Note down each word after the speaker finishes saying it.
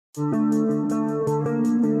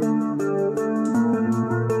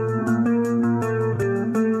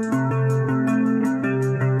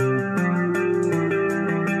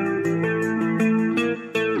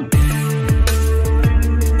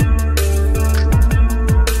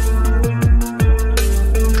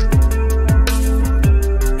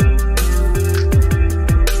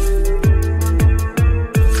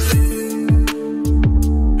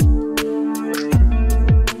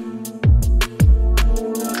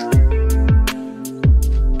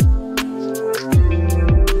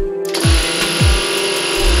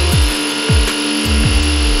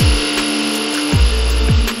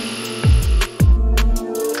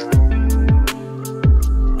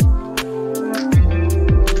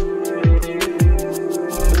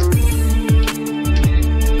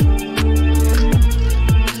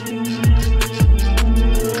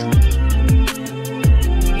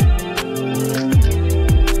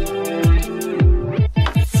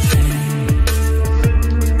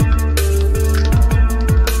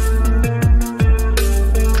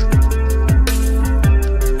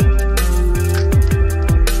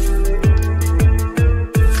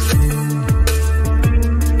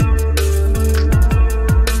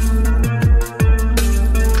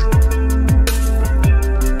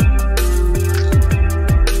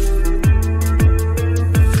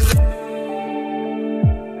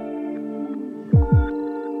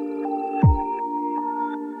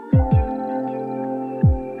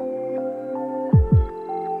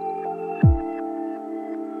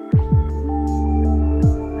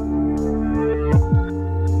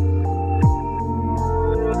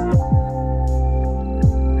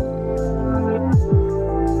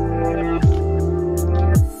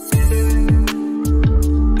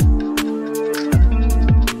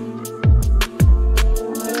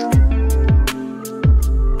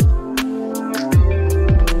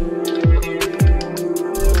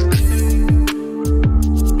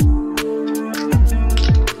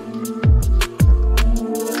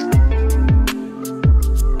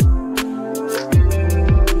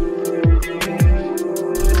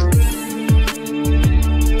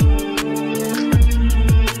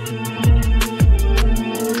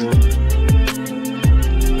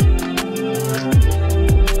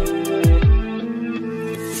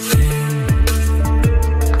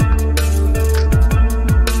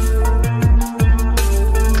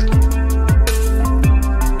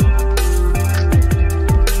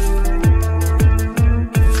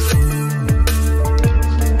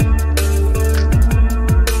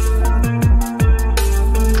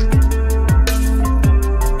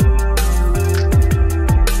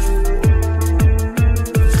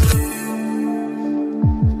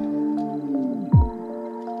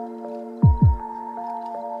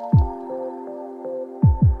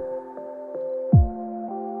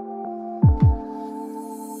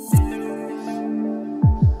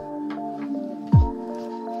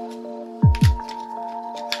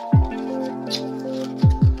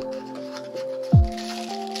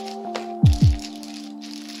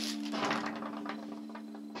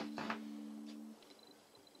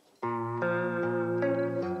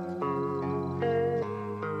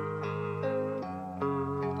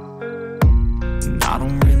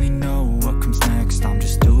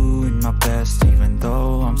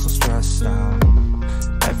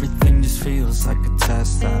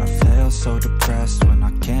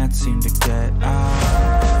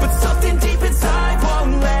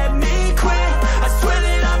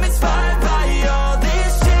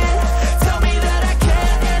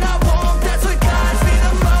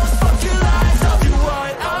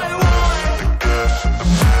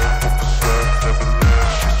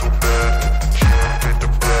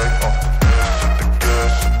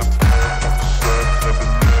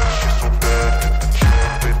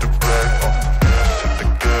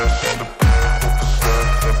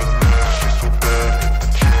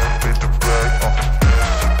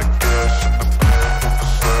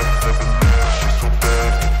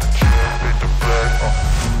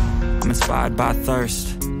By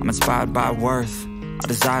thirst, I'm inspired by worth. I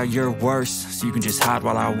desire your worst, so you can just hide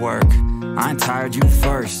while I work. I ain't tired, you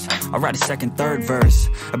first. I'll write a second, third verse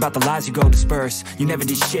about the lies you go disperse. You never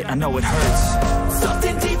did shit, I know it hurts.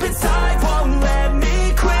 Something deep inside won't let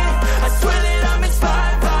me quit. I swear that I'm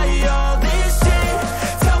inspired by all this shit.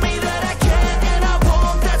 Tell me that I can and I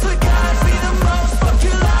won't. That's what guides me the most. Fuck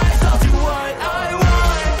your lies, I'll do what I want.